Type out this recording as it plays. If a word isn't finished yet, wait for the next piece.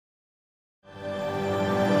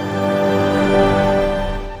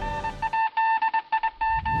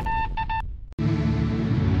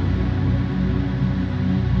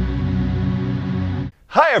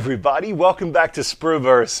Hi everybody, welcome back to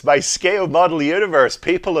Spruverse, my scale model universe,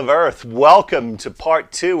 people of Earth. Welcome to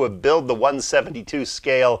part 2 of Build the 172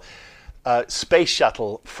 scale space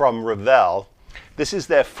shuttle from Revell. This is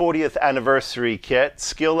their 40th anniversary kit,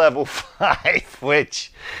 skill level 5,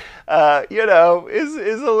 which you know is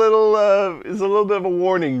a little bit of a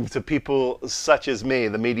warning to people such as me,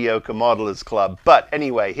 the Mediocre Modelers Club. But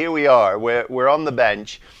anyway, here we are. We're on the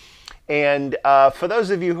bench. And for those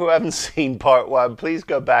of you who haven't seen part 1, please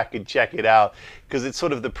go back and check it out, because it's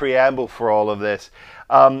sort of the preamble for all of this.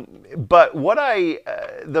 But what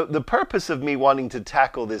the purpose of me wanting to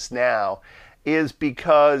tackle this now is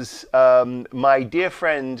because my dear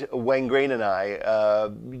friend Wayne Green and I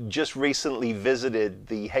just recently visited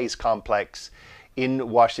the Hayes Complex in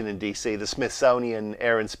Washington, D.C., the Smithsonian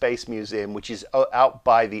Air and Space Museum, which is out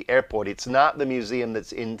by the airport. It's not the museum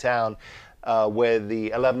that's in town, where the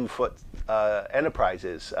 11-foot Enterprise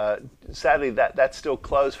is. Sadly, that's still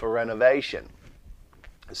closed for renovation.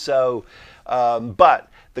 So, but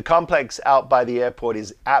the complex out by the airport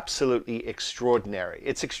is absolutely extraordinary.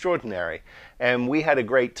 It's extraordinary, and we had a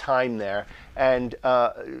great time there. And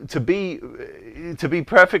to be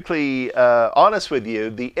perfectly honest with you,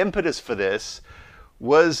 the impetus for this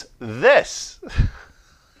was this.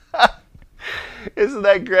 Isn't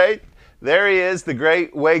that great? There he is, the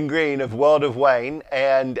great Wayne Green of World of Wayne,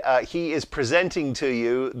 and he is presenting to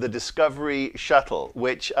you the Discovery Shuttle,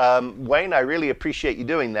 which, Wayne, I really appreciate you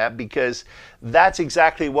doing that, because that's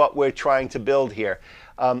exactly what we're trying to build here.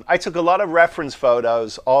 I took a lot of reference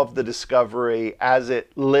photos of the Discovery as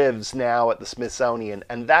it lives now at the Smithsonian,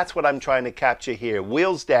 and that's what I'm trying to capture here.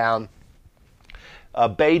 Wheels down,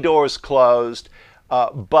 bay doors closed,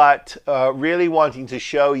 but really wanting to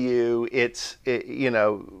show you you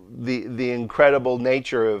know, the incredible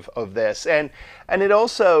nature of this, and it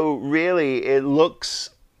also really, it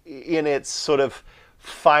looks in its sort of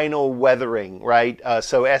final weathering, right?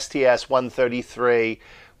 So STS-133,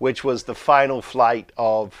 which was the final flight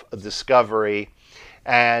of Discovery,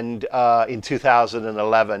 and in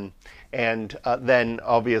 2011. And then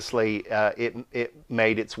obviously it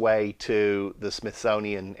made its way to the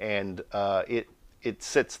Smithsonian, and it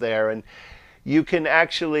sits there, and you can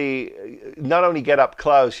actually not only get up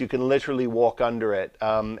close, you can literally walk under it,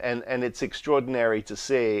 and it's extraordinary to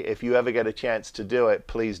see. If you ever get a chance to do it,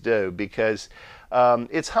 please do, because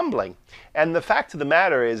it's humbling. And the fact of the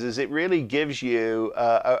matter is it really gives you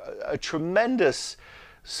a tremendous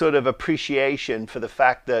sort of appreciation for the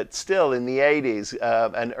fact that still in the 80s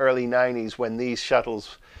and early 90s, when these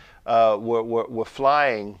shuttles were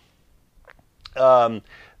flying,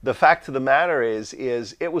 the fact of the matter is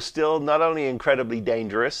it was still not only incredibly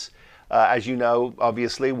dangerous. As you know,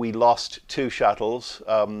 obviously, we lost 2 shuttles,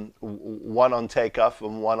 one on takeoff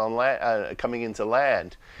and one on coming into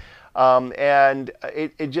land. And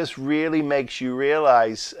it just really makes you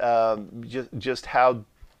realize just how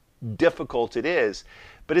difficult it is.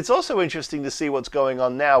 But it's also interesting to see what's going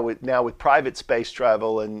on now with private space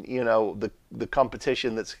travel, and you know, the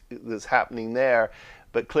competition that's happening there.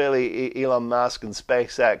 But clearly, Elon Musk and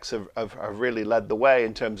SpaceX have really led the way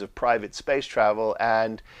in terms of private space travel,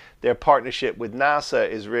 and their partnership with NASA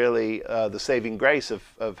is really the saving grace of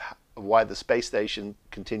why the space station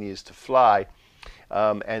continues to fly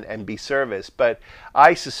and be serviced. But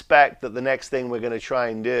I suspect that the next thing we're going to try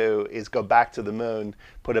and do is go back to the moon,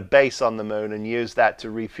 put a base on the moon, and use that to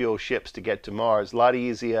refuel ships to get to Mars. A lot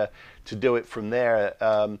easier to do it from there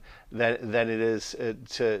than it is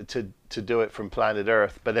to do it from planet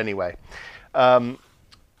Earth. But anyway,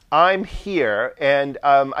 I'm here, and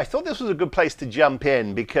I thought this was a good place to jump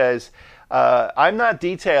in, because I'm not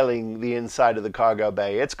detailing the inside of the cargo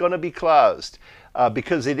bay. It's going to be closed,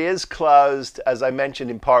 because it is closed, as I mentioned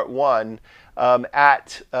in part 1,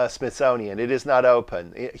 at Smithsonian. It is not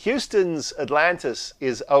open. Houston's Atlantis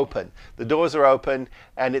is open. The doors are open,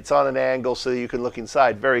 and it's on an angle so you can look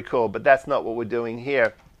inside. Very cool, but that's not what we're doing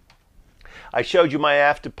here. I showed you my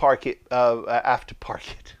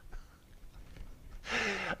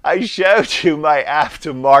I showed you my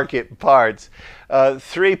aftermarket parts.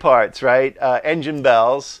 3 parts, right? Engine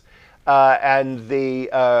bells, and the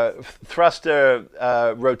thruster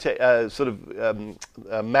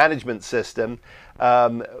management system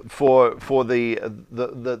for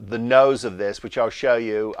the nose of this, which I'll show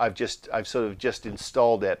you. I've sort of just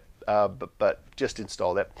installed it, but just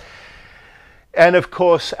installed it. And of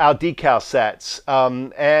course our decal sets,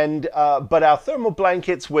 but our thermal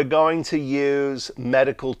blankets, we're going to use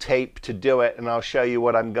medical tape to do it, and I'll show you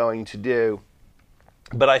what I'm going to do.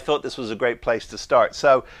 But I thought this was a great place to start.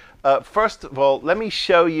 So first of all, let me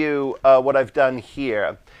show you what I've done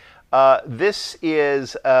here. This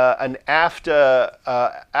is an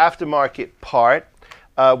aftermarket part,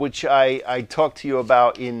 which I talked to you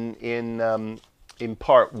about in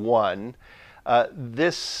part one.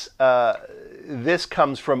 This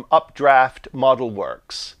comes from Updraft Model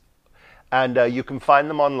Works, and you can find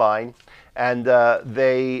them online. And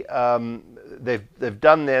they've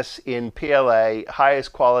done this in PLA,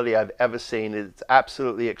 highest quality I've ever seen. It's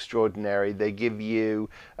absolutely extraordinary. They give you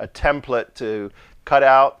a template to cut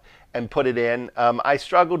out and put it in. I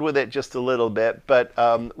struggled with it just a little bit, but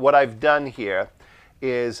what I've done here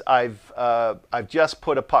is I've just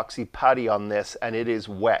put epoxy putty on this, and it is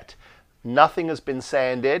wet. Nothing has been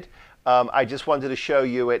sanded. I just wanted to show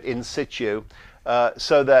you it in situ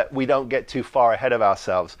so that we don't get too far ahead of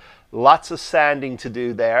ourselves. Lots of sanding to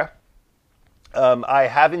do there. I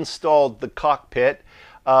have installed the cockpit,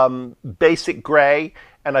 basic gray,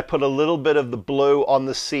 and I put a little bit of the blue on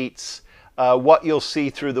the seats. What you'll see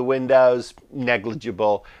through the windows,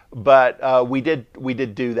 negligible, but we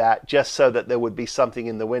did do that just so that there would be something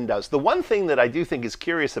in the windows. The one thing that I do think is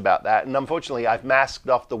curious about that, and unfortunately I've masked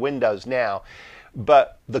off the windows now,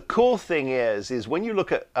 but the cool thing is when you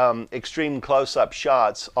look at extreme close-up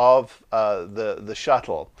shots of the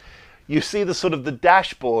shuttle, you see the sort of the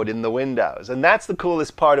dashboard in the windows, and that's the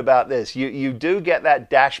coolest part about this. You do get that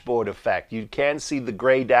dashboard effect. You can see the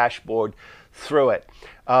gray dashboard through it.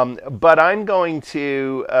 But I'm going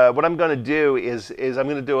to what I'm going to do is I'm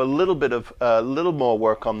going to do a little bit of little more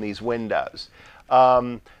work on these windows.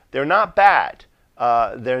 They're not bad.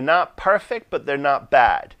 They're not perfect, but they're not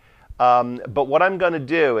bad. But what I'm going to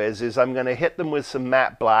do is I'm going to hit them with some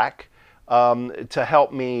matte black to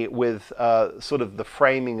help me with sort of the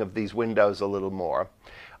framing of these windows a little more.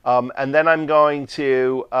 And then I'm going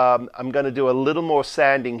to do a little more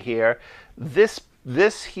sanding here.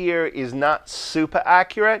 This here is not super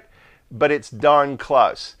accurate, but it's darn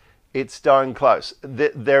close. It's darn close.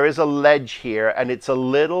 There is a ledge here, and it's a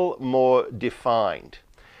little more defined,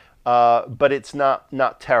 but it's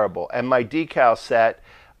not terrible. And my decal set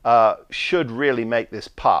should really make this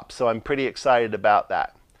pop, so I'm pretty excited about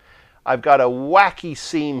that. I've got a wacky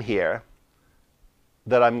seam here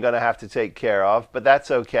that I'm going to have to take care of, but that's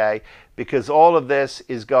okay, because all of this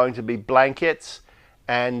is going to be blankets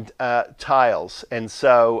and tiles, and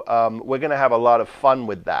so we're going to have a lot of fun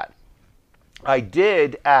with that. I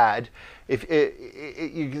did add,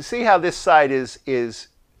 you can see how this side is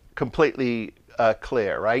completely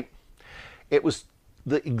clear, right? It was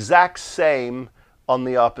the exact same on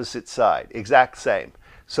the opposite side, exact same.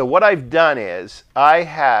 So what I've done is I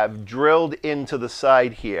have drilled into the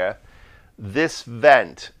side here this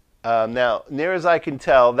vent. Now, near as I can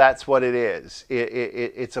tell, that's what it is.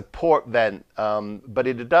 It's a port vent, but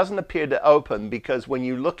it doesn't appear to open, because when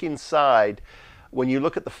you look inside, when you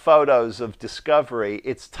look at the photos of Discovery,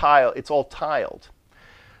 it's all tiled.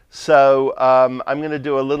 So I'm going to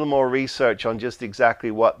do a little more research on just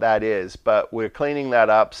exactly what that is, but we're cleaning that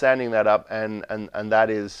up, sanding that up, and that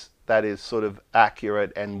is sort of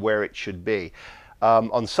accurate and where it should be.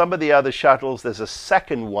 On some of the other shuttles, there's a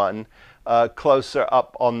second one closer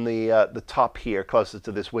up on the top here, closer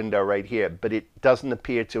to this window right here, but it doesn't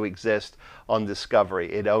appear to exist on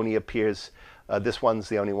Discovery. It only appears, this one's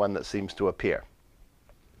the only one that seems to appear.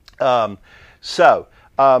 I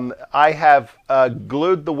have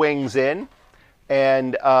glued the wings in,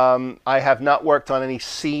 and I have not worked on any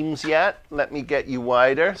seams yet. Let me get you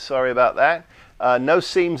wider. Sorry about that. No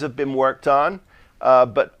seams have been worked on,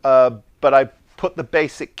 but I put the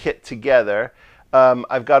basic kit together.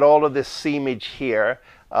 I've got all of this seamage here,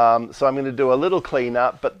 so I'm going to do a little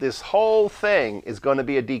cleanup, but this whole thing is going to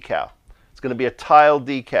be a decal. It's going to be a tile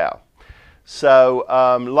decal. So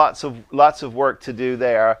lots of work to do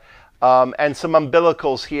there, and some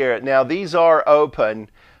umbilicals here. Now these are open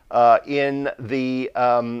in the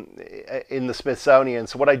Smithsonian.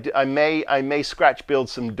 So what I may scratch build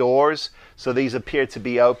some doors, so these appear to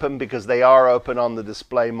be open, because they are open on the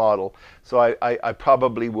display model. So I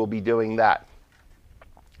probably will be doing that.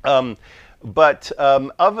 But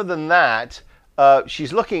other than that,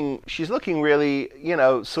 she's looking really,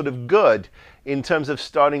 sort of good in terms of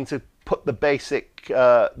starting to put the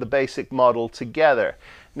basic model together.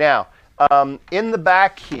 Now, in the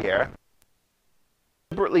back here,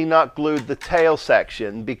 deliberately not glued the tail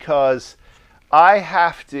section, because I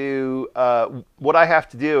have to, what I have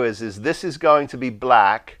to do is this is going to be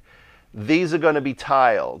black, these are going to be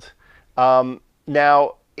tiled.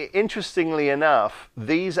 Now, interestingly enough,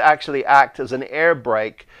 these actually act as an air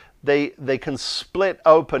brake. They can split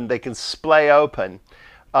open, they can splay open.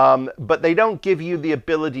 But they don't give you the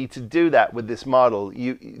ability to do that with this model.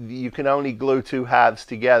 You can only glue two halves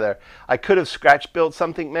together. I could have scratch built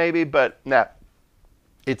something maybe, but nah,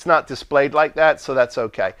 it's not displayed like that, so that's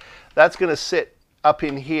okay. That's going to sit up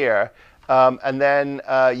in here, and then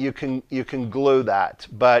you can glue that.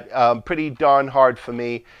 But pretty darn hard for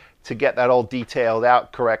me to get that all detailed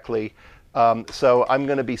out correctly. So I'm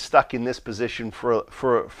going to be stuck in this position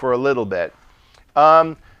for a little bit.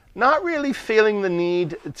 Not really feeling the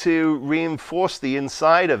need to reinforce the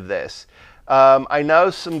inside of this. I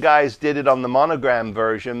know some guys did it on the monogram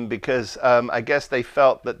version because I guess they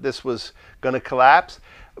felt that this was going to collapse.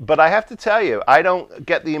 But I have to tell you, I don't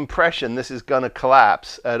get the impression this is going to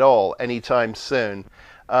collapse at all anytime soon.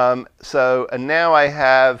 And now I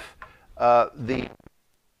have the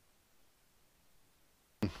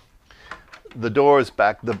doors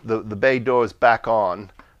back, the bay doors back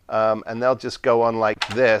on. And they'll just go on like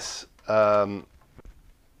this. They're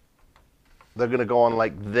going to go on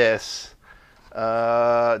like this.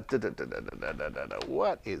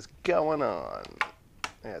 What is going on?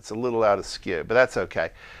 Yeah, it's a little out of skew, but that's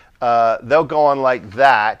okay. They'll go on like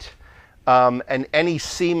that. And any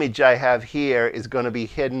seamage I have here is going to be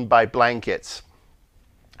hidden by blankets.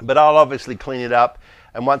 But I'll obviously clean it up.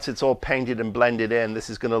 And once it's all painted and blended in, this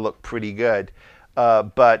is going to look pretty good.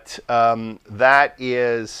 But that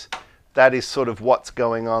is sort of what's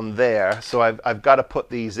going on there. So I've got to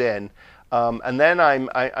put these in, and then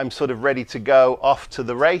I'm sort of ready to go off to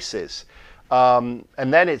the races. And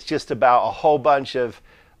then it's just about a whole bunch of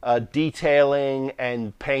detailing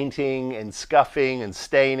and painting and scuffing and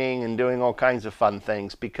staining and doing all kinds of fun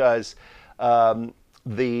things, because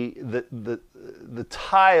the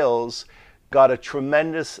tiles got a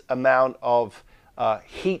tremendous amount of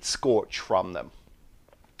heat scorch from them.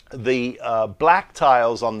 The black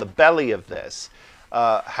tiles on the belly of this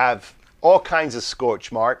have all kinds of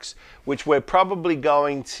scorch marks, which we're probably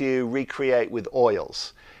going to recreate with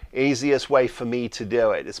oils. Easiest way for me to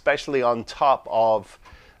do it, especially on top of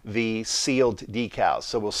the sealed decals.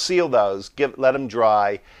 So we'll seal those, let them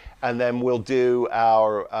dry, and then we'll do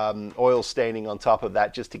our oil staining on top of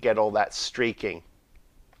that just to get all that streaking.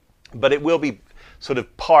 But it will be sort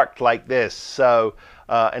of parked like this, so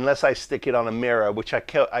unless I stick it on a mirror, which I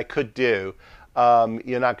could do,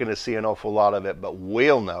 you're not going to see an awful lot of it, but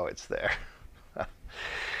we'll know it's there.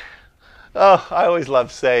 Oh, I always love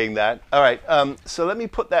saying that. All right, so let me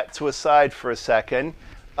put that to a side for a second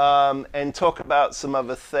and talk about some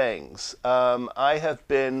other things. I have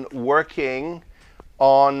been working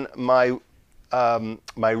on my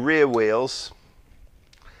my rear wheels.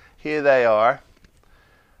 Here they are.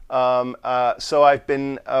 So I've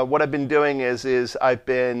been what I've been doing is I've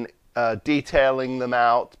been detailing them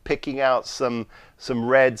out, picking out some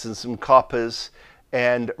reds and some coppers,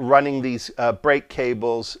 and running these brake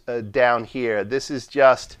cables down here. This is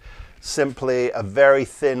just simply a very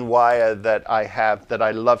thin wire that I have that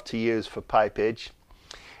I love to use for pipage,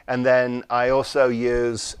 and then I also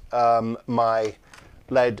use my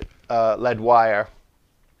lead wire,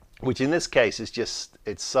 which in this case is just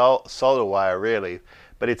solder wire really.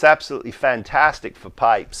 But it's absolutely fantastic for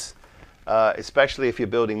pipes, especially if you're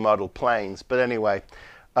building model planes. But anyway,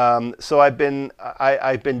 so I've been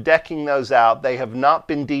decking those out. They have not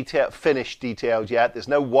been finished detailed yet. There's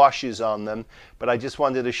no washes on them. But I just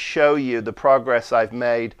wanted to show you the progress I've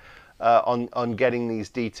made on getting these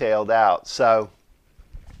detailed out. So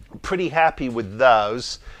I'm pretty happy with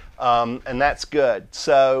those, and that's good.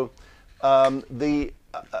 So the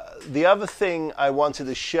other thing I wanted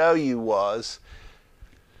to show you was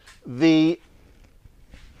the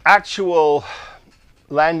actual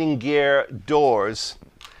landing gear doors.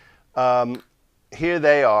 Here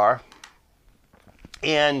they are,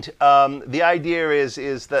 and the idea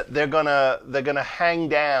is that they're gonna hang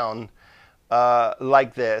down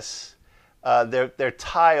like this. They're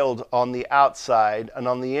tiled on the outside, and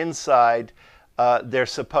on the inside they're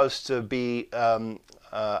supposed to be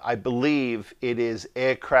I believe it is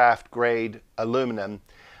aircraft grade aluminum.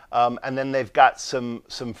 And then they've got some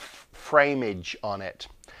frameage on it.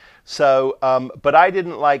 So, but I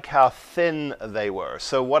didn't like how thin they were.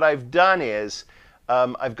 So what I've done is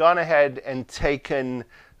I've gone ahead and taken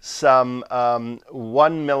some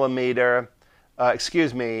 1 millimeter,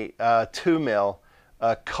 2 mil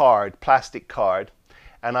card, plastic card,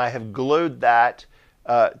 and I have glued that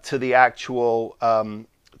to the actual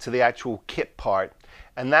kit part.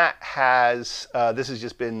 And that has, this has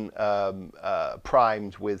just been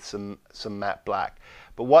primed with some matte black.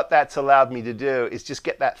 But what that's allowed me to do is just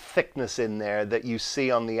get that thickness in there that you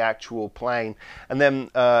see on the actual plane. And then,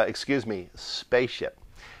 spaceship.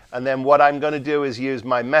 And then what I'm going to do is use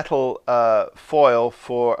my metal foil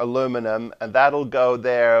for aluminum, and that'll go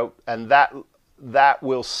there, and that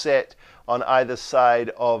will sit on either side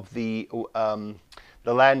of the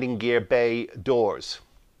landing gear bay doors.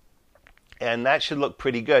 And that should look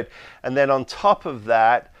pretty good. And then on top of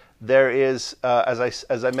that, there is,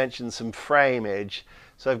 as I mentioned, some frameage.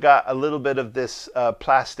 So I've got a little bit of this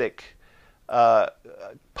plastic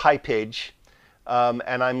pipage.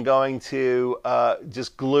 And I'm going to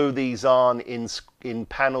just glue these on in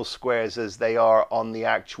panel squares as they are on the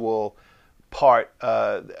actual part.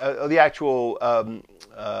 The actual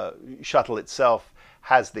shuttle itself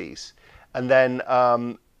has these. And then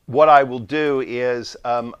what I will do is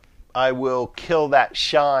I will kill that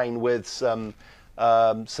shine with some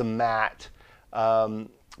matte,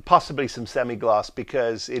 possibly some semi-gloss,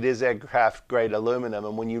 because it is aircraft grade aluminum.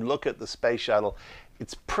 And when you look at the space shuttle,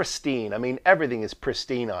 it's pristine. I mean, everything is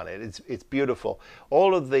pristine on it. It's beautiful.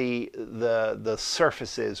 All of the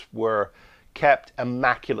surfaces were kept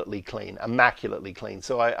immaculately clean, immaculately clean.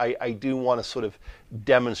 So I do want to sort of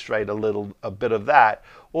demonstrate a bit of that.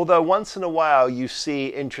 Although once in a while you see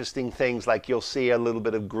interesting things, like you'll see a little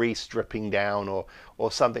bit of grease dripping down or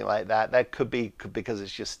something like that. That could be because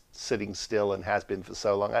it's just sitting still and has been for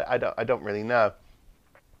so long. I don't really know.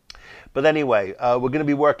 But anyway, we're going to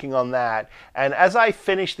be working on that. And as I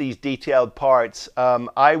finish these detailed parts,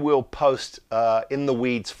 I will post in the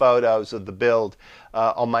weeds photos of the build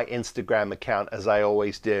on my Instagram account, as I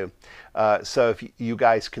always do. So if you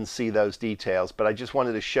guys can see those details. But I just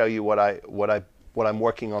wanted to show you what I'm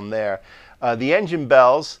working on there. The engine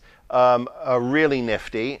bells are really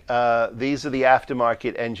nifty. These are the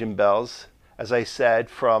aftermarket engine bells, as I said,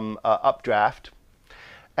 from Updraft.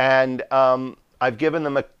 And I've given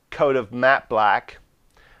them a coat of matte black,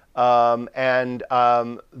 and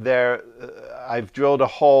I've drilled a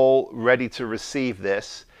hole ready to receive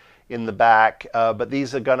this in the back, but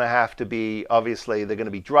these are going to have to be, obviously they're going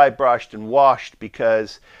to be dry brushed and washed,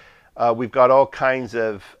 because we've got all kinds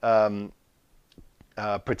of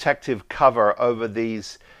protective cover over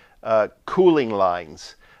these cooling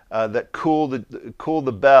lines that cool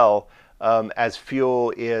the bell as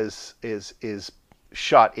fuel is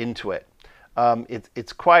shot into it.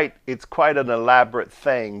 It's quite an elaborate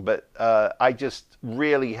thing, but I just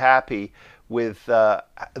really happy with the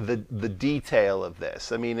detail of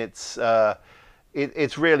this. I mean, it's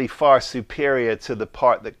really far superior to the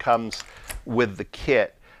part that comes with the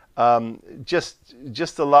kit.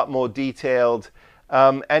 Just a lot more detailed,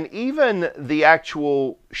 and even the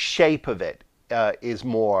actual shape of it is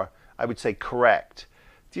more, I would say, correct.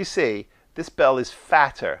 Do you see? This bell is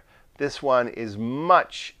fatter. This one is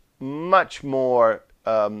much more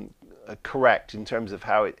correct in terms of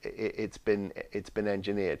how it's been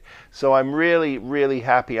engineered. So I'm really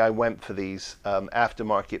happy I went for these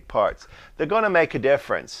aftermarket parts. They're going to make a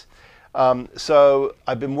difference. So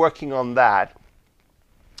I've been working on that,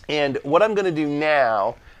 and what I'm going to do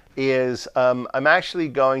now is I'm actually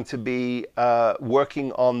going to be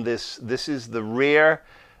working on this. This is the rear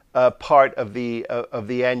part of the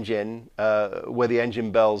engine, where the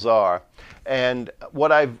engine bells are. And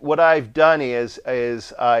what I've done is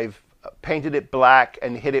I've painted it black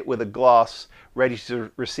and hit it with a gloss ready to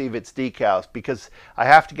receive its decals, because I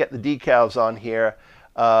have to get the decals on here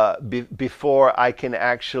before I can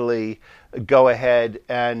actually go ahead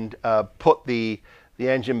and put the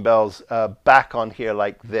engine bells back on here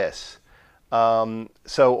like this.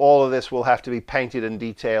 So all of this will have to be painted and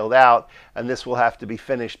detailed out, and this will have to be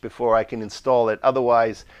finished before I can install it.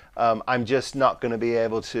 Otherwise, I'm just not going to be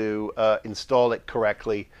able to install it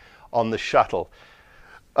correctly on the shuttle.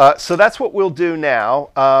 So that's what we'll do now.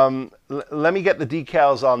 Let me get the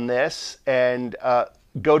decals on this and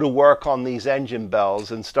go to work on these engine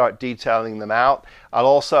bells and start detailing them out. I'll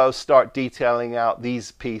also start detailing out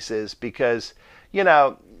these pieces, because, you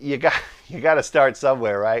know, you got to start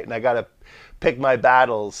somewhere, right? And I got to pick my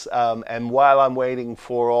battles. And while I'm waiting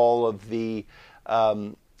for all of the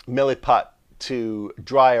milliput to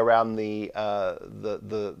dry around the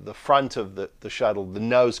front of the shuttle, the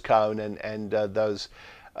nose cone, and those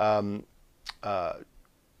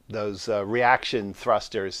reaction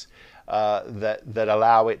thrusters that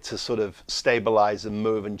allow it to sort of stabilize and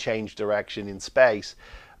move and change direction in space.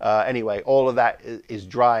 Anyway, all of that is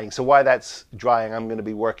drying. So while that's drying, I'm going to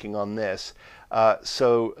be working on this.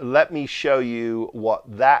 So let me show you what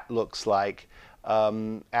that looks like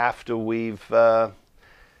after we've got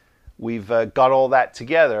all that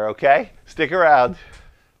together, okay? Stick around.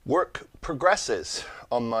 Work progresses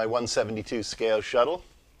on my 172 scale shuttle.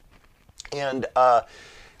 And a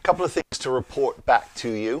couple of things to report back to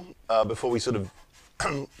you before we sort of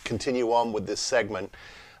continue on with this segment.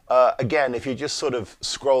 Again, if you're just sort of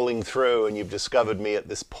scrolling through and you've discovered me at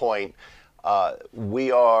this point,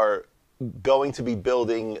 we are going to be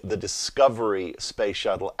building the Discovery space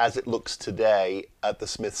shuttle as it looks today at the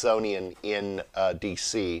Smithsonian in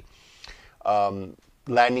DC.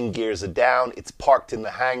 Landing gears are down, it's parked in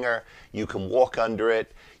the hangar, you can walk under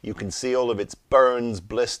it, you can see all of its burns,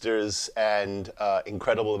 blisters, and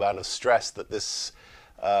incredible amount of stress that this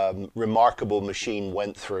remarkable machine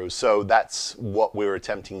went through. So that's what we're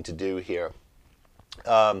attempting to do here.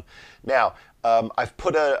 Now, I've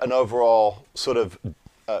put an overall sort of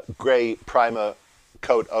gray primer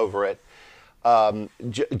coat over it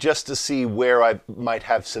just to see where I might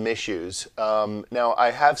have some issues. Now,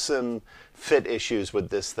 I have some fit issues with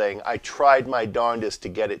this thing. I tried my darndest to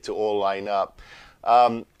get it to all line up.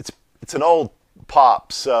 It's an old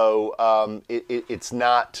pop, so it's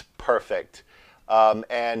not perfect. I'm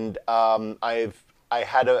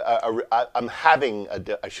having,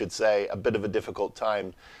 I should say, a bit of a difficult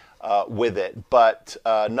time with it, but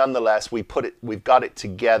nonetheless, we've got it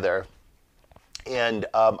together, and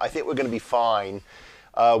I think we're going to be fine.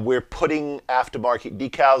 We're putting aftermarket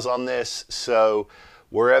decals on this, so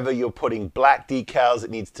wherever you're putting black decals, it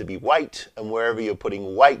needs to be white, and wherever you're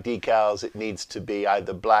putting white decals, it needs to be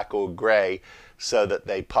either black or gray so that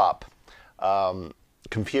they pop.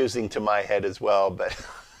 Confusing to my head as well, but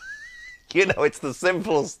you know, it's the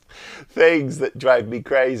simplest things that drive me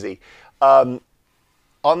crazy. On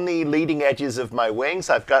the leading edges of my wings,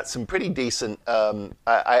 I've got some pretty decent, I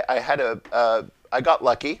got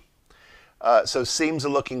lucky. So seams are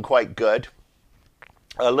looking quite good.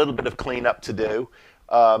 A little bit of cleanup to do.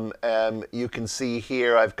 You can see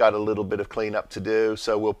here I've got a little bit of cleanup to do,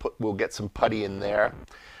 so we'll get some putty in there.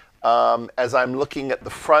 As I'm looking at the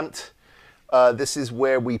front, this is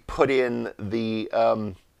where we put in the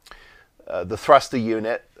thruster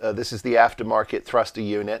unit. This is the aftermarket thruster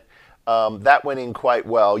unit. That went in quite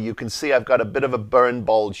well. You can see I've got a bit of a burn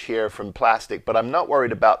bulge here from plastic, but I'm not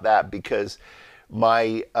worried about that because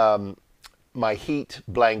my heat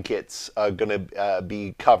blankets are going to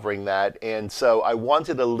be covering that, and so I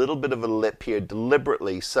wanted a little bit of a lip here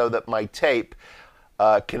deliberately so that my tape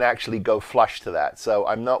can actually go flush to that. So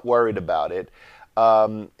I'm not worried about it.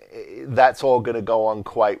 That's all going to go on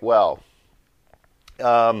quite well.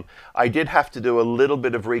 I did have to do a little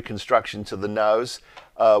bit of reconstruction to the nose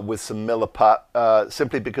with some Milliput,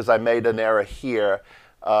 simply because I made an error here.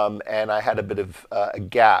 And I had a bit of a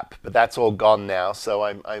gap, but that's all gone now, so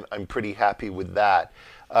I'm pretty happy with that.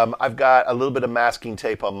 I've got a little bit of masking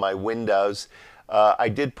tape on my windows. I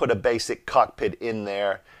did put a basic cockpit in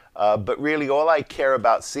there, but really all I care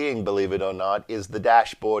about seeing, believe it or not, is the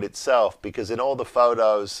dashboard itself, because in all the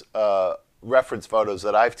photos, reference photos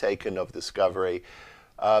that I've taken of Discovery,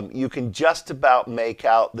 you can just about make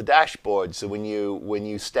out the dashboard. So when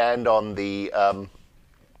you stand on the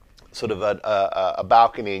sort of a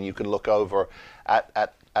balcony and you can look over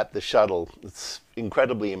at the shuttle. It's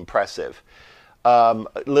incredibly impressive. A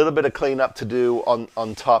little bit of cleanup to do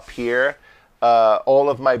on top here. All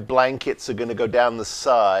of my blankets are going to go down the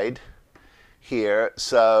side here,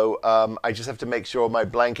 so I just have to make sure my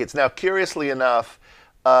blankets... Now, curiously enough,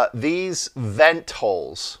 these vent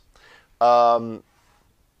holes,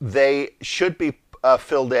 they should be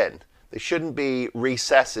filled in. They shouldn't be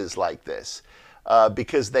recesses like this.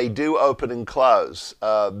 Because they do open and close.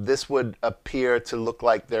 This would appear to look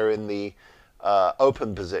like they're in the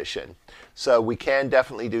open position. So we can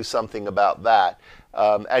definitely do something about that.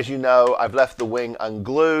 As you know, I've left the wing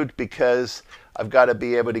unglued because I've got to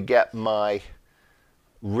be able to get my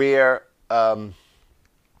rear tail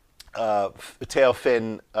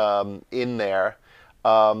fin in there.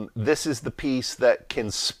 This is the piece that can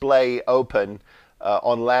splay open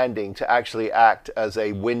on landing to actually act as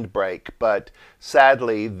a windbreak, but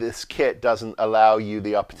sadly this kit doesn't allow you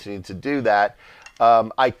the opportunity to do that.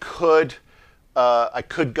 I could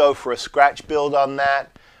go for a scratch build on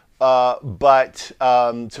that, but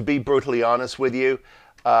to be brutally honest with you,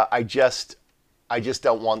 I just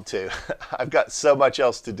don't want to. I've got so much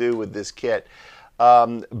else to do with this kit.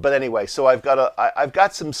 But anyway, so I've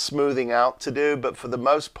got some smoothing out to do, but for the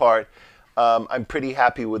most part, I'm pretty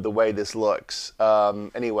happy with the way this looks.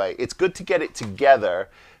 Anyway, it's good to get it together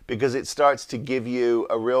because it starts to give you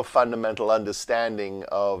a real fundamental understanding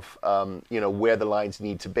of where the lines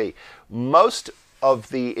need to be. Most of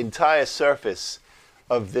the entire surface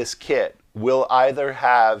of this kit will either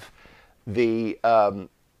have the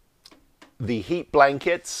heat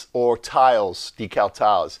blankets or tiles, decal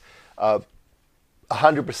tiles,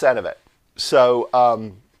 100% of it. So.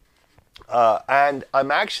 And I'm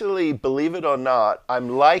actually, believe it or not, I'm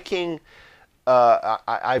liking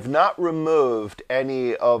I've not removed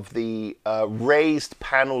any of the raised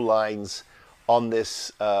panel lines on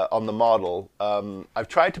this on the model. I've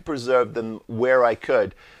tried to preserve them where I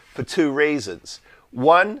could for two reasons.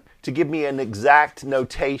 One, to give me an exact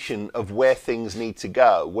notation of where things need to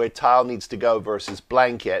go, where tile needs to go versus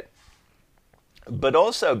blanket, but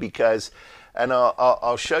also because, and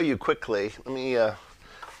I'll show you quickly. Let me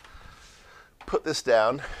put this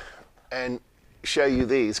down and show you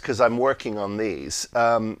these, because I'm working on these.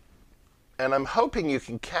 And I'm hoping you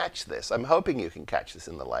can catch this. I'm hoping you can catch this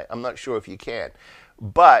in the light. I'm not sure if you can.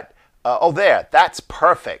 But, oh, there, that's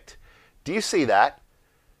perfect. Do you see that?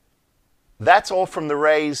 That's all from the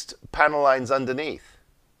raised panel lines underneath.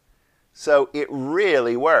 So it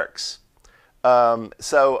really works.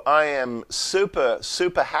 So I am super,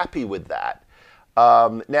 super happy with that.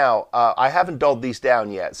 Now, I haven't dulled these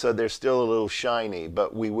down yet, so they're still a little shiny,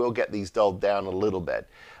 but we will get these dulled down a little bit.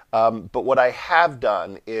 But what I have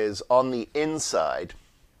done is on the inside,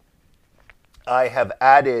 I have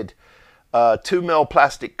added 2mm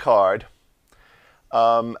plastic card.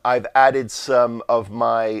 I've added some of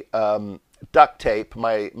my duct tape,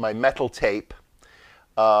 my metal tape,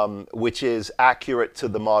 which is accurate to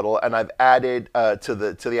the model, and I've added to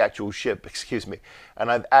the actual ship, excuse me,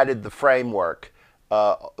 and I've added the framework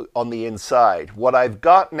on the inside. What I've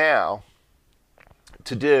got now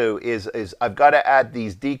to do is I've got to add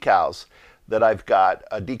these decals that I've got,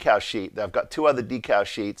 a decal sheet. I've got two other decal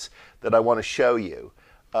sheets that I want to show you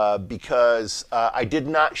because I did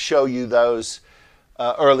not show you those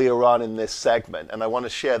earlier on in this segment, and I want to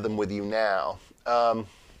share them with you now.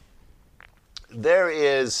 There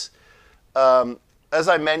is, as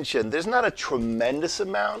I mentioned, there's not a tremendous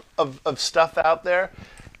amount of stuff out there,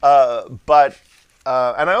 but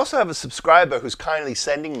and I also have a subscriber who's kindly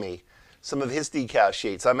sending me some of his decal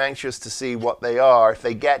sheets. I'm anxious to see what they are. If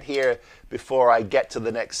they get here before I get to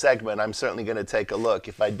the next segment, I'm certainly going to take a look.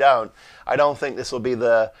 If I don't think this will be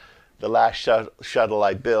the last shuttle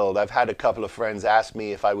I build. I've had a couple of friends ask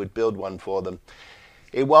me if I would build one for them.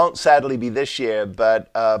 It won't sadly be this year,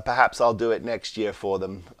 but perhaps I'll do it next year for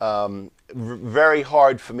them. Very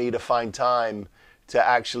hard for me to find time to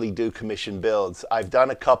actually do commission builds. I've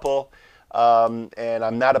done a couple, and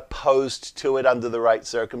I'm not opposed to it under the right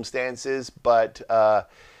circumstances, but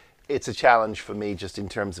it's a challenge for me just in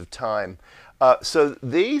terms of time. So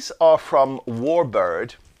these are from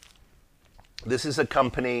Warbird. This is a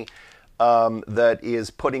company that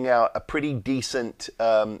is putting out a pretty decent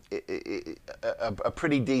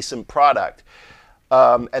product,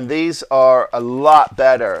 and these are a lot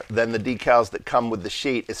better than the decals that come with the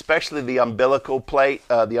sheet, especially the umbilical plate,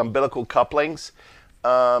 the umbilical couplings.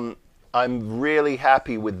 I'm really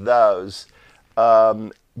happy with those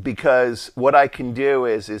because what I can do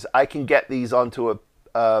is I can get these onto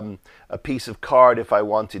a piece of card if I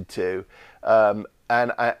wanted to, and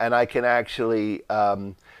I can actually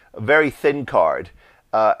a very thin card,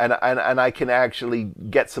 and I can actually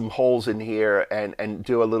get some holes in here and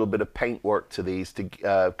do a little bit of paint work to these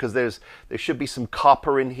because there should be some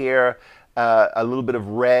copper in here, a little bit of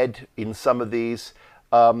red in some of these,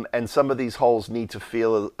 and some of these holes need to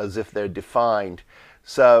feel as if they're defined.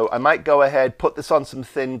 So I might go ahead, put this on some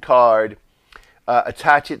thin card,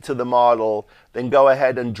 attach it to the model, then go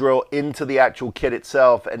ahead and drill into the actual kit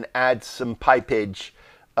itself and add some pipage.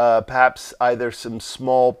 Perhaps either some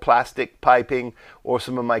small plastic piping or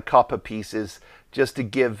some of my copper pieces, just to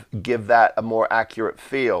give that a more accurate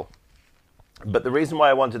feel. But the reason why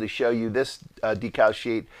I wanted to show you this decal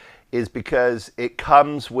sheet is because it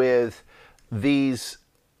comes with these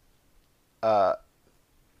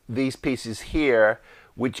pieces here,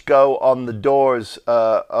 which go on the doors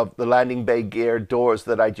of the landing bay gear doors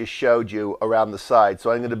that I just showed you around the side. So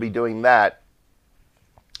I'm going to be doing that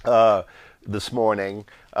this morning.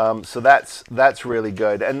 So that's really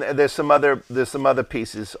good, and there's some other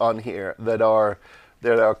pieces on here that are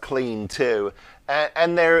clean too,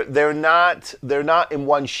 and they're not in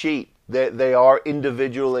one sheet. They are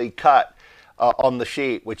individually cut on the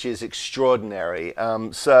sheet, which is extraordinary.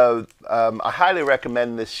 So I highly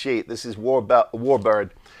recommend this sheet. This is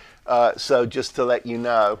Warbird. So just to let you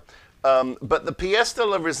know, but the pièce de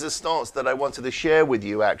la résistance that I wanted to share with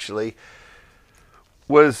you actually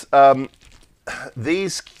was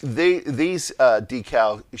these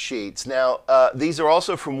decal sheets. Now these are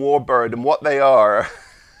also from Warbird, and what they are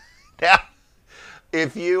now,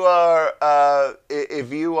 if you are a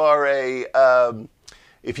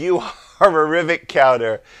rivet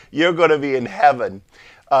counter, you're going to be in heaven,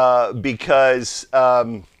 because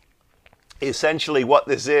essentially what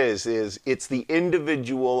this is it's the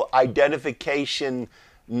individual identification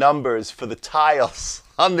numbers for the tiles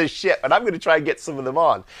on the ship, and I'm going to try and get some of them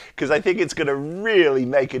on because I think it's going to really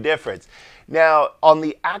make a difference. Now, on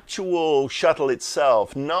the actual shuttle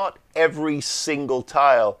itself, not every single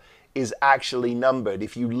tile is actually numbered.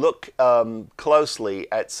 If you look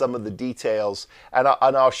closely at some of the details, and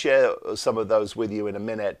I'll share some of those with you in a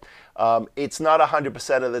minute, it's not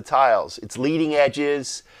 100% of the tiles. It's leading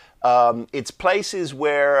edges. It's places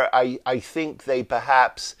where I think they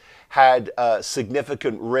perhaps had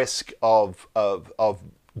significant risk of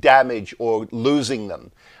damage or losing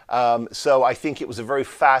them. So I think it was a very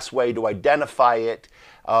fast way to identify it,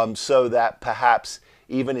 so that perhaps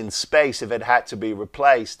even in space, if it had to be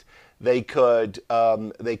replaced, they could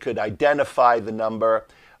identify the number,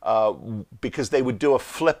 because they would do a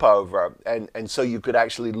flip over, and so you could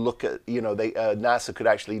actually look at, NASA could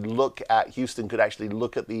actually look at, Houston could actually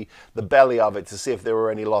look at the belly of it to see if there were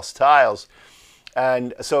any lost tiles.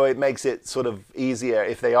 And so it makes it sort of easier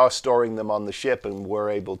if they are storing them on the ship and were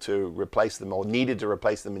able to replace them or needed to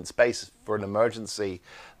replace them in space for an emergency.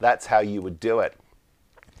 That's how you would do it.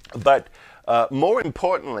 But more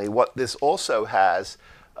importantly, what this also has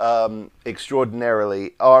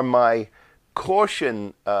extraordinarily are my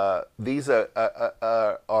caution. These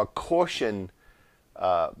are caution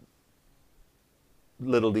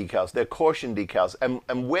little decals. They're caution decals.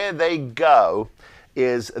 And where they go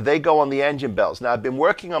is they go on the engine bells. Now, I've been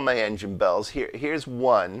working on my engine bells. Here's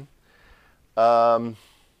one. And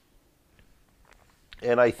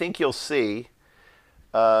I think you'll see,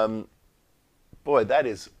 boy, that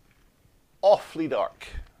is awfully dark.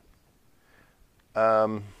 Let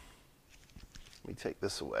me take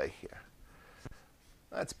this away here.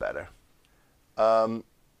 That's better. I'm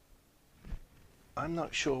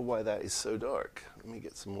not sure why that is so dark. Let me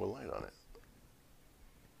get some more light on it.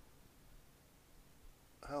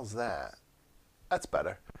 How's that? That's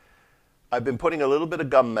better. I've been putting a little bit of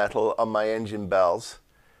gunmetal on my engine bells,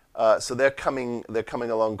 so they're coming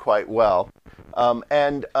along quite well.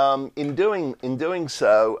 In doing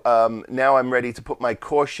so, now I'm ready to put my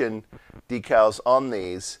caution decals on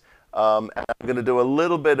these. And I'm going to do a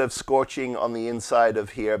little bit of scorching on the inside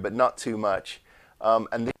of here, but not too much.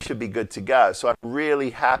 And these should be good to go. So I'm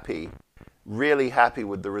really happy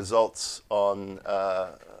with the results on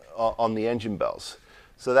the engine bells.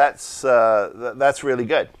 So that's really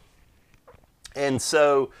good. And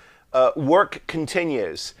so work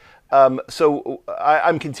continues. So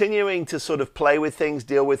I'm continuing to sort of play with things,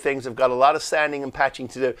 deal with things. I've got a lot of sanding and patching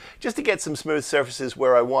to do just to get some smooth surfaces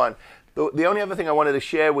where I want. The only other thing I wanted to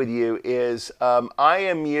share with you is I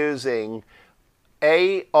am using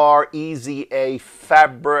AREZA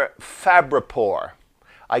Fabripore.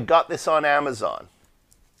 I got this on Amazon.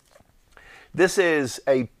 This is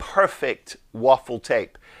a perfect waffle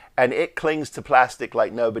tape, and it clings to plastic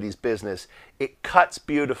like nobody's business. It cuts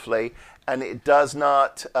beautifully, and it does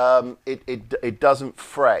not. It doesn't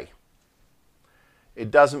fray.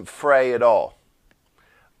 It doesn't fray at all.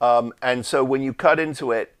 And so when you cut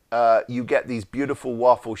into it, you get these beautiful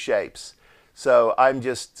waffle shapes. So I'm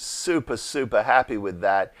just super, super happy with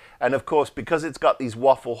that. And of course, because it's got these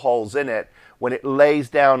waffle holes in it, when it lays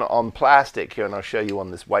down on plastic, here, and I'll show you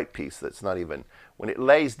on this white piece that's not even, when it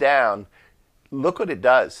lays down, look what it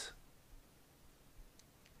does.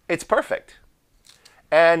 It's perfect.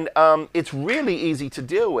 And it's really easy to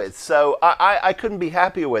deal with. So I couldn't be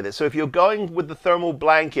happier with it. So if you're going with the thermal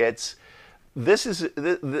blankets, this is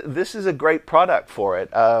a great product for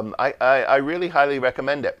it. I really highly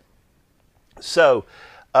recommend it. So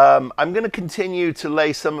I'm going to continue to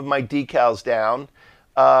lay some of my decals down.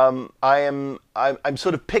 I'm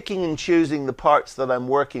sort of picking and choosing the parts that I'm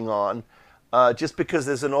working on, just because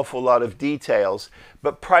there's an awful lot of details.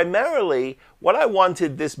 But primarily, what I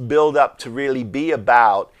wanted this build-up to really be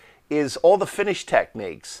about is all the finish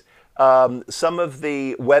techniques, some of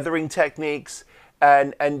the weathering techniques,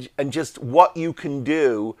 and just what you can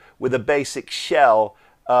do with a basic shell.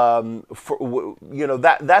 That's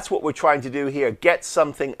what we're trying to do here. Get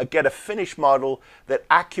a finished model that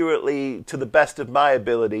accurately, to the best of my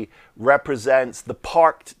ability, represents the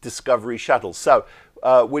parked Discovery shuttle. So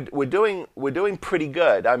we're doing pretty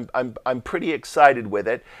good. I'm pretty excited with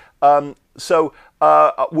it. So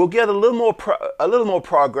we'll get a little more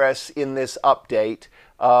progress in this update,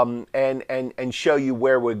 and show you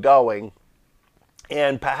where we're going,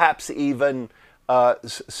 and perhaps even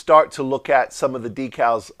start to look at some of the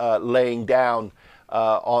decals laying down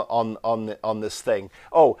on this thing.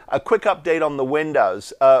 Oh, a quick update on the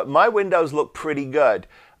windows. My windows look pretty good.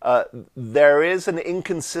 There is an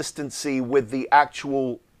inconsistency with the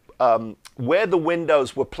actual where the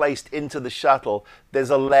windows were placed into the shuttle. There's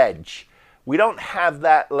a ledge. We don't have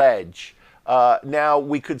that ledge. Now,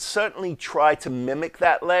 we could certainly try to mimic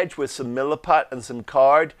that ledge with some milliput and some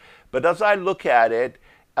card, but as I look at it,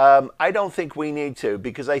 I don't think we need to,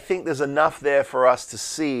 because I think there's enough there for us to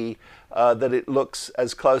see that it looks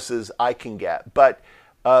as close as I can get. But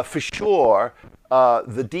for sure,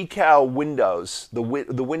 the decal windows, the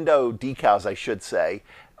window decals, I should say,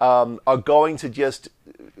 are going to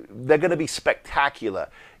they're going to be spectacular.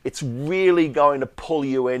 It's really going to pull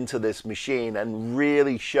you into this machine and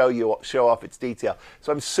really show off its detail.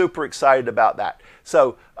 So I'm super excited about that.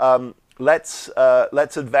 So let's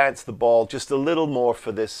advance the ball just a little more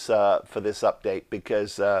for this update,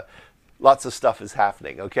 because lots of stuff is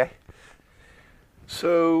happening. Okay.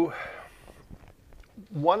 So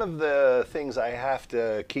one of the things I have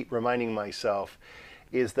to keep reminding myself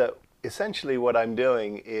is that essentially what I'm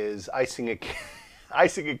doing is icing a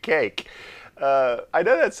cake. I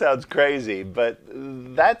know that sounds crazy, but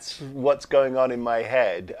that's what's going on in my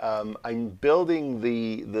head. I'm building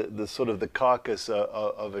the sort of the carcass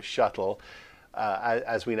of a shuttle,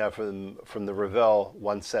 as we know from the Revell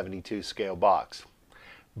 172 scale box.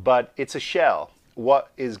 But it's a shell.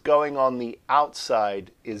 What is going on the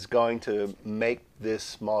outside is going to make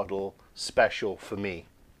this model special for me.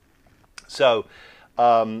 So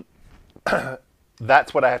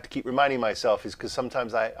that's what I have to keep reminding myself, is because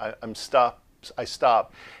sometimes I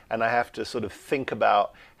stop and I have to sort of think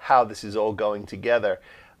about how this is all going together.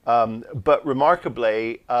 But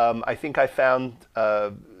remarkably, I think I found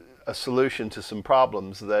a solution to some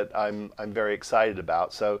problems that I'm very excited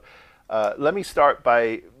about. So let me start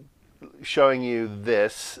by showing you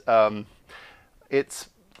this. It's,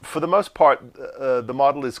 for the most part, the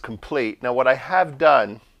model is complete. Now what I have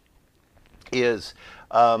done is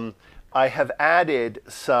I have added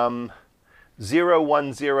some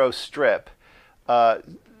 010 strip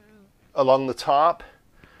along the top,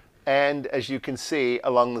 and as you can see,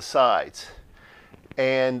 along the sides.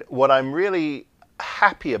 And what I'm really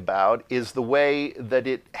happy about is the way that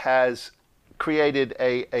it has created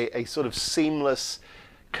a sort of seamless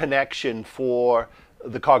connection for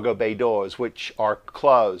the cargo bay doors, which are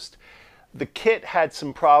closed. The kit had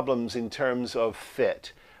some problems in terms of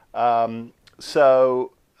fit.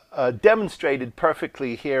 Demonstrated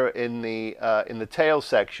perfectly here in the tail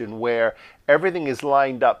section, where everything is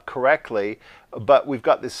lined up correctly, but we've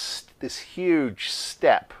got this huge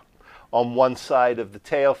step on one side of the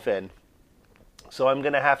tail fin. So I'm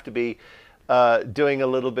going to have to be doing a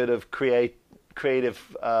little bit of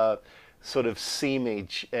creative sort of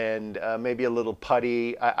seamage and maybe a little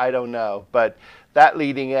putty. I don't know, but that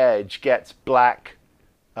leading edge gets black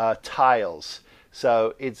tiles,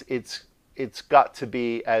 so it's got to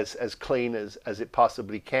be as clean as it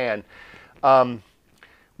possibly can.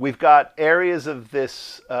 We've got areas of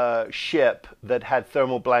this ship that had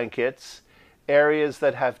thermal blankets, areas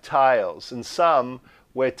that have tiles, and some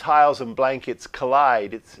where tiles and blankets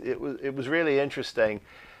collide. It was really interesting.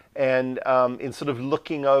 And in sort of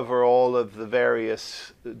looking over all of the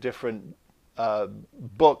various different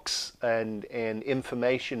books and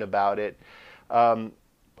information about it, a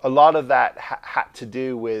lot of that had to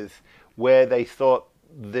do with where they thought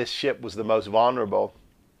this ship was the most vulnerable,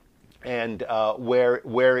 and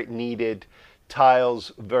where it needed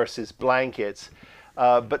tiles versus blankets.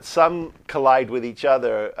 But some collide with each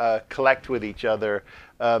other, collect with each other,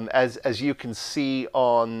 as you can see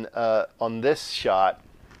on this shot.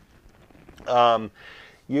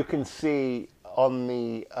 You can see on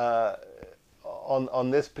the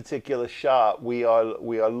on this particular shot, we are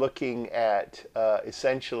looking at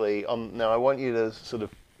essentially on. Now I want you to sort of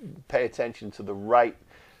pay attention to the right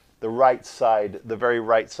side, the very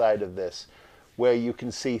right side of this, where you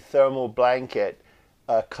can see thermal blanket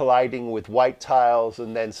colliding with white tiles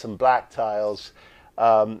and then some black tiles.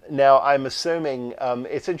 Now I'm assuming,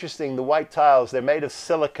 it's interesting, the white tiles, they're made of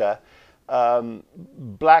silica.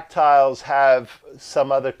 Black tiles have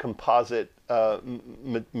some other composite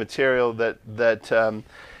material that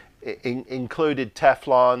included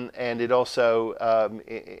Teflon, and it also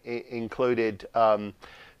included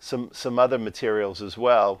some other materials as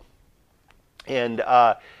well. And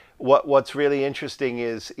what's really interesting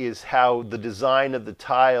is how the design of the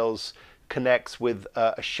tiles connects with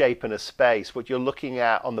a shape and a space. What you're looking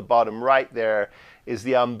at on the bottom right there is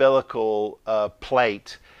the umbilical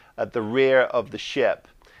plate at the rear of the ship,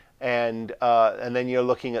 and then you're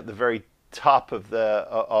looking at the very top of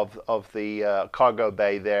the cargo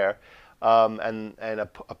bay there, and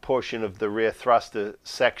a portion of the rear thruster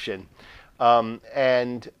section.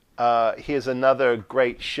 And here's another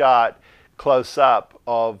great shot close up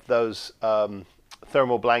of those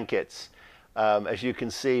thermal blankets, as you can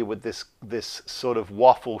see, with this sort of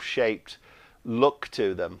waffle shaped look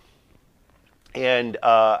to them. and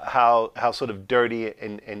how sort of dirty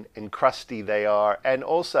and crusty they are. And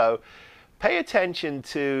also pay attention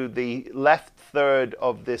to the left third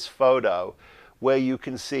of this photo, where you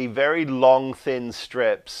can see very long thin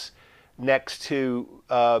strips next to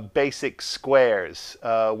basic squares,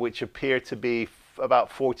 which appear to be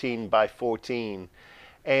about 14 by 14,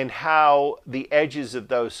 and how the edges of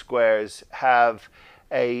those squares have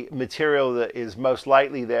a material that is most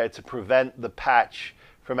likely there to prevent the patch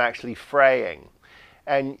from actually fraying.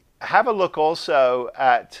 And have a look also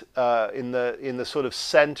at in the sort of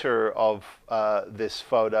center of this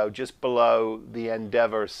photo, just below the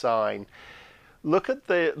Endeavor sign. Look at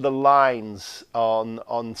the lines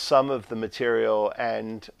on some of the material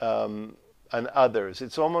and others.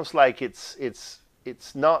 It's almost like it's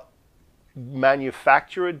not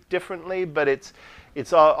manufactured differently, but it's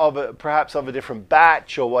perhaps of a different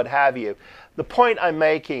batch or what have you. The point I'm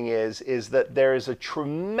making is that there is a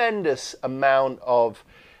tremendous amount of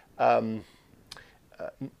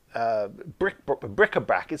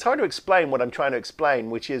bric-a-brac. It's hard to explain what I'm trying to explain,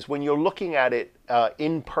 which is when you're looking at it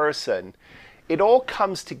in person, it all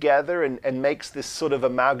comes together and makes this sort of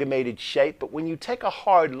amalgamated shape. But when you take a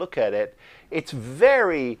hard look at it, it's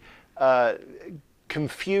very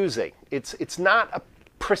confusing. It's not a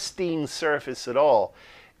pristine surface at all.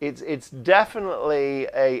 It's definitely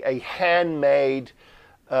a handmade,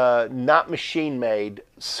 not machine-made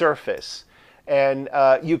surface. And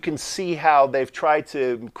you can see how they've tried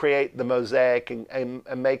to create the mosaic and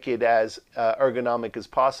make it as ergonomic as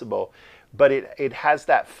possible. But it has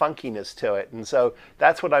that funkiness to it. And so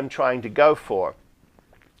that's what I'm trying to go for.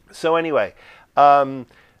 So anyway,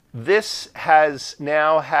 this has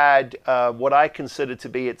now had what I consider to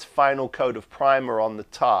be its final coat of primer on the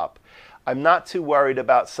top. I'm not too worried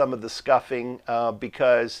about some of the scuffing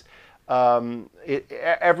because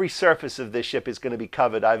every surface of this ship is going to be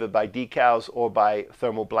covered either by decals or by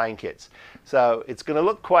thermal blankets. So it's going to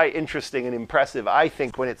look quite interesting and impressive, I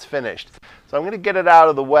think, when it's finished. So I'm going to get it out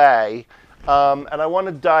of the way, and I want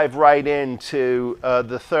to dive right into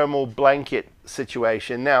the thermal blanket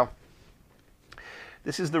situation. Now,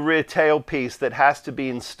 this is the rear tailpiece that has to be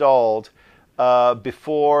installed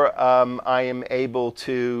before I am able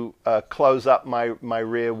to close up my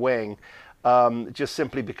rear wing, just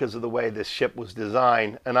simply because of the way this ship was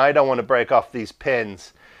designed. And I don't want to break off these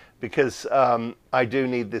pins because I do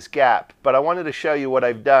need this gap. But I wanted to show you what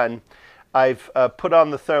I've done. I've put on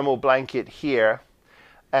the thermal blanket here,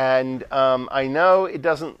 and I know it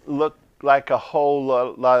doesn't look like a whole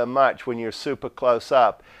lot of much when you're super close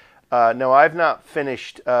up. No, I've not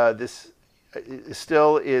finished this. It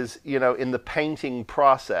still is, you know, in the painting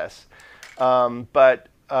process. But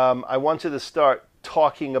I wanted to start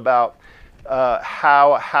talking about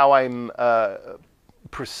how I'm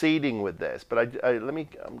proceeding with this. But I'm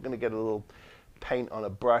going to get a little paint on a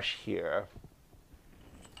brush here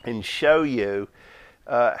and show you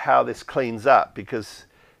how this cleans up, because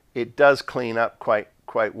it does clean up quite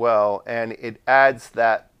well, and it adds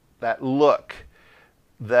that look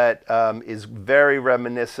that is very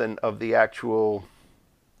reminiscent of the actual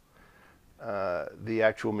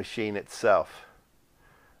machine itself.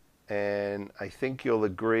 And I think you'll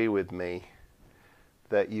agree with me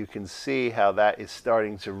that you can see how that is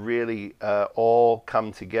starting to really all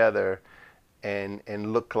come together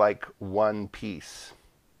and look like one piece.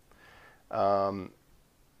 And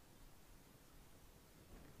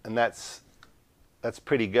that's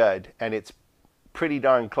pretty good, and it's pretty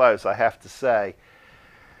darn close, I have to say.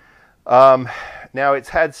 Now, it's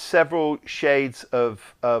had several shades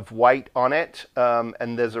of white on it,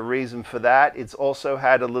 and there's a reason for that. It's also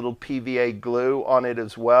had a little PVA glue on it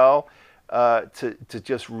as well, to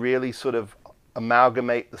just really sort of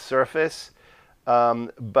amalgamate the surface.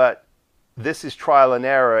 But this is trial and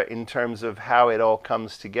error in terms of how it all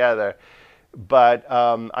comes together. But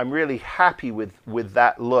I'm really happy with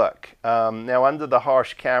that look. Now, under the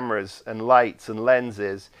harsh cameras and lights and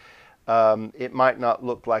lenses, it might not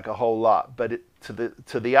look like a whole lot, but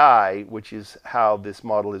to the eye, which is how this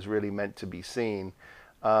model is really meant to be seen,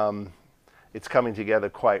 it's coming together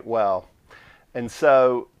quite well. And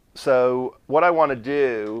so what I want to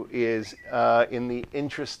do is, in the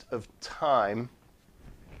interest of time,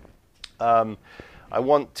 I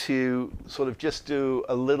want to sort of just do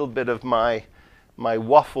a little bit of my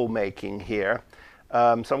waffle making here. So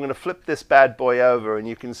I'm going to flip this bad boy over, and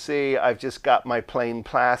you can see I've just got my plain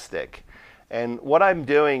plastic. And what I'm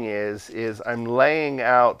doing is I'm laying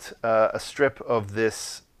out a strip of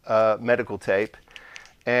this medical tape,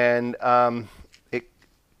 and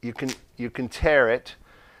you can tear it,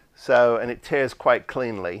 and it tears quite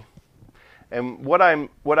cleanly. And what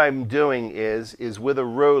I'm doing is with a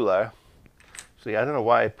ruler, See, I don't know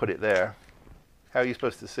why I put it there. How are you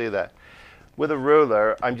supposed to see that? With a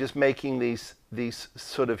ruler, I'm just making these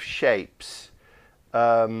sort of shapes.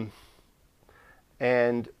 And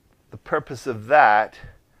the purpose of that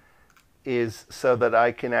is so that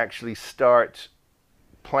I can actually start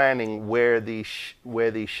planning where these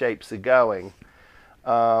shapes are going.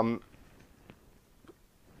 And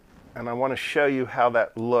I want to show you how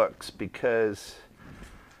that looks, because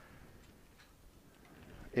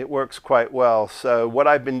it works quite well. So what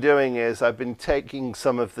I've been doing is I've been taking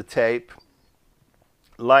some of the tape,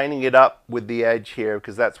 lining it up with the edge here,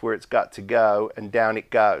 because that's where it's got to go, and down it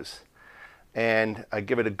goes. And I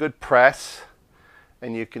give it a good press,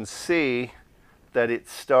 and you can see that it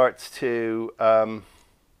starts to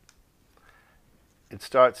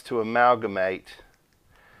amalgamate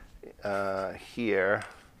here.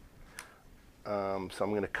 So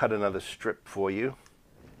I'm going to cut another strip for you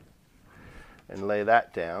and lay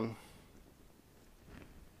that down.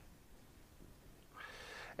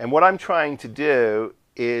 And what I'm trying to do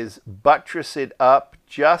is buttress it up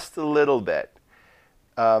just a little bit,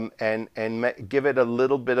 and give it a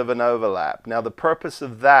little bit of an overlap. Now the purpose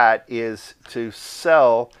of that is to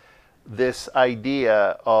sell this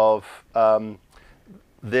idea of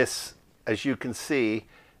this, as you can see,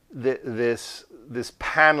 this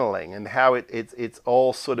paneling, and how it's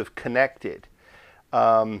all sort of connected.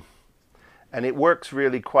 And it works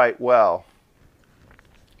really quite well.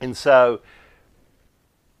 And so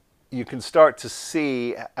you can start to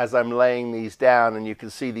see, as I'm laying these down, and you can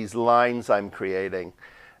see these lines I'm creating.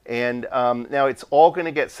 And now it's all going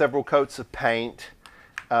to get several coats of paint,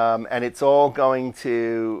 and it's all going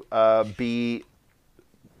to be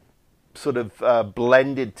sort of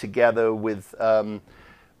blended together with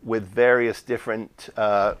various different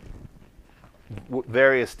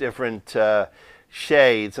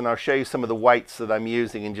shades. And I'll show you some of the whites that I'm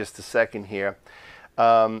using in just a second here.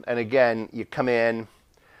 And again, you come in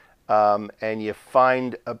and you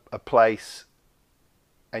find a place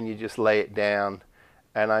and you just lay it down.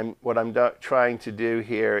 And what I'm trying to do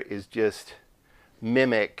here is just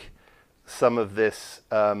mimic some of this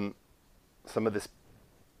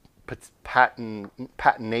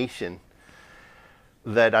patination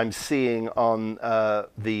that I'm seeing on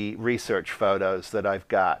the research photos that I've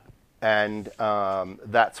got. And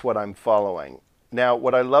that's what I'm following. Now,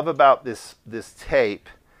 what I love about this tape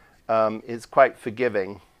is quite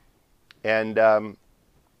forgiving, and I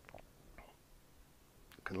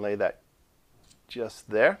can lay that just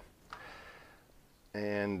there,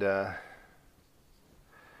 and I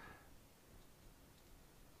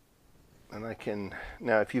can,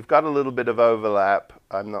 now if you've got a little bit of overlap,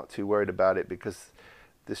 I'm not too worried about it, because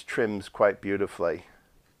this trims quite beautifully.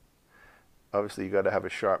 Obviously you've got to have a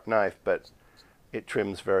sharp knife, but it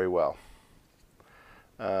trims very well.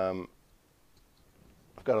 I've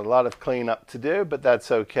got a lot of cleanup to do, but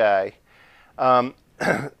that's okay.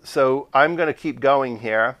 So I'm going to keep going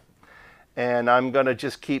here, and I'm going to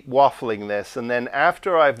just keep waffling this, and then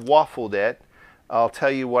after I've waffled it, I'll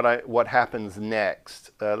tell you what happens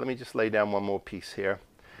next. Let me just lay down one more piece here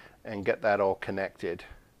and get that all connected.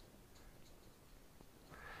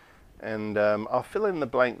 And I'll fill in the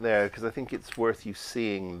blank there, because I think it's worth you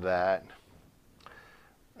seeing that.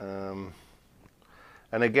 And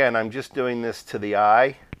again, I'm just doing this to the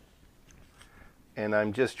eye, and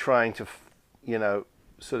I'm just trying to,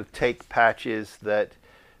 sort of take patches that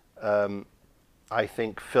I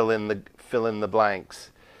think fill in the blanks.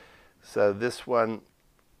 So this one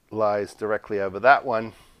lies directly over that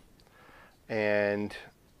one, and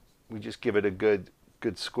we just give it a good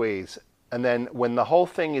squeeze. And then when the whole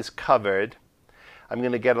thing is covered, I'm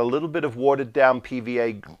going to get a little bit of watered down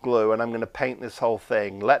PVA glue, and I'm going to paint this whole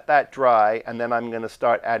thing. Let that dry, and then I'm going to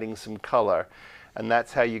start adding some color, and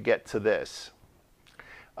that's how you get to this.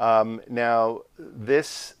 Now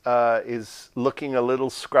this is looking a little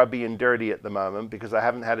scrubby and dirty at the moment, because I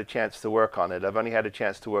haven't had a chance to work on it. I've only had a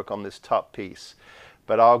chance to work on this top piece,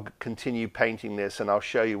 but I'll continue painting this, and I'll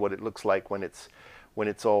show you what it looks like when it's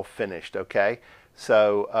all finished. Okay,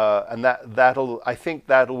 so and I think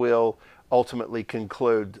that will ultimately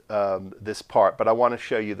conclude this part, but I want to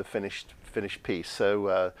show you the finished piece,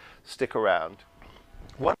 so stick around.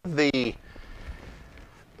 One of the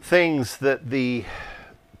things that the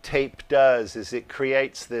tape does is it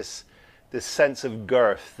creates this sense of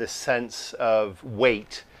girth, this sense of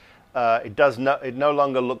weight. It no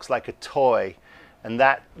longer looks like a toy, and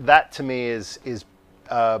that to me is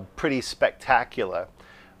pretty spectacular.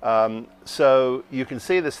 So you can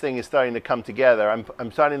see this thing is starting to come together.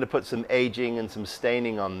 I'm starting to put some aging and some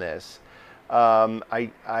staining on this,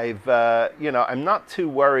 You know, I'm not too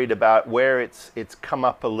worried about where it's come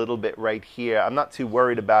up a little bit right here. I'm not too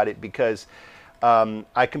worried about it because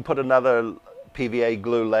I can put another PVA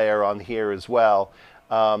glue layer on here as well,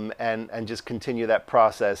 and just continue that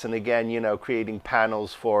process. And again, you know, creating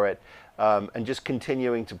panels for it, and just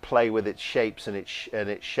continuing to play with its shapes and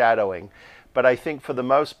its shadowing. But I think for the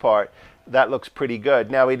most part, that looks pretty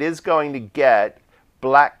good. Now it is going to get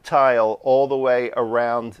black tile all the way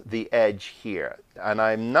around the edge here, and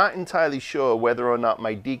I'm not entirely sure whether or not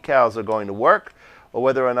my decals are going to work or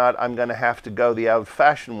whether or not I'm going to have to go the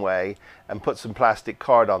old-fashioned way and put some plastic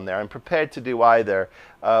card on there. I'm prepared to do either.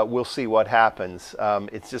 We'll see what happens.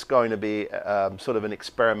 It's just going to be sort of an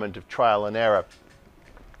experiment of trial and error.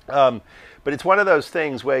 But it's one of those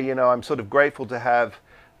things where, you know, I'm sort of grateful to have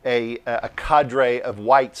a cadre of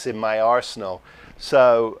whites in my arsenal.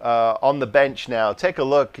 So on the bench now, take a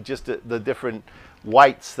look at just the different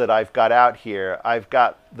whites that I've got out here. I've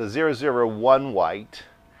got the 001 white.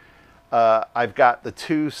 I've got the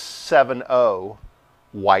 270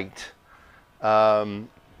 white.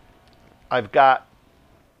 I've got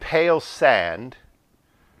pale sand.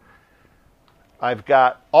 I've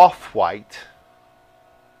got off-white.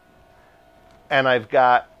 And I've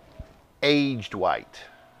got aged white.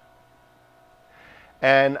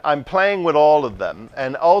 And I'm playing with all of them,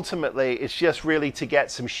 and ultimately it's just really to get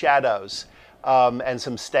some shadows and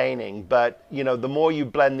some staining. But you know, the more you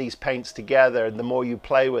blend these paints together and the more you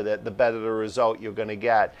play with it, the better the result you're going to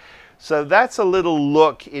get. So that's a little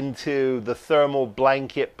look into the thermal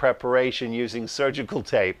blanket preparation using surgical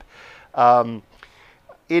tape.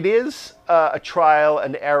 It is a trial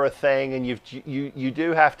and error thing, and you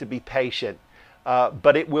do have to be patient.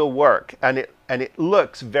 But it will work, and it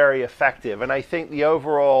looks very effective. And I think the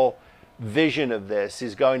overall vision of this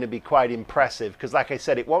is going to be quite impressive because, like I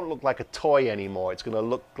said, it won't look like a toy anymore. It's going to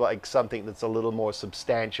look like something that's a little more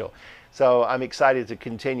substantial. So I'm excited to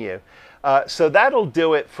continue. So that'll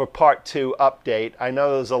do it for part 2 update. I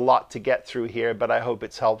know there's a lot to get through here, but I hope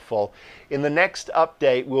it's helpful. In the next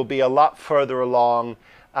update, we'll be a lot further along,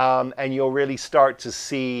 and you'll really start to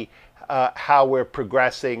see how we're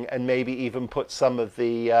progressing, and maybe even put some of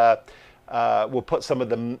the we'll put some of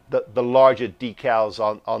the larger decals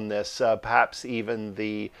on this, perhaps even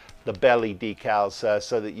the belly decals,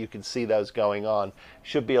 so that you can see those going on.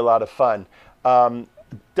 Should be a lot of fun.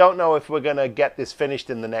 Don't know if we're going to get this finished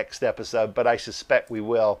in the next episode, but I suspect we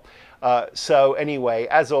will. So anyway,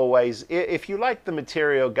 as always, if you like the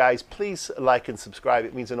material, guys, please like and subscribe.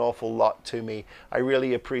 It means an awful lot to me. I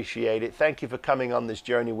really appreciate it. Thank you for coming on this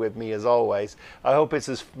journey with me, as always. I hope it's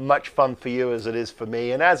as much fun for you as it is for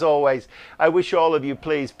me. And as always, I wish all of you,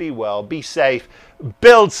 please be well, be safe,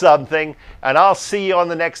 build something, and I'll see you on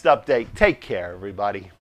the next update. Take care, everybody.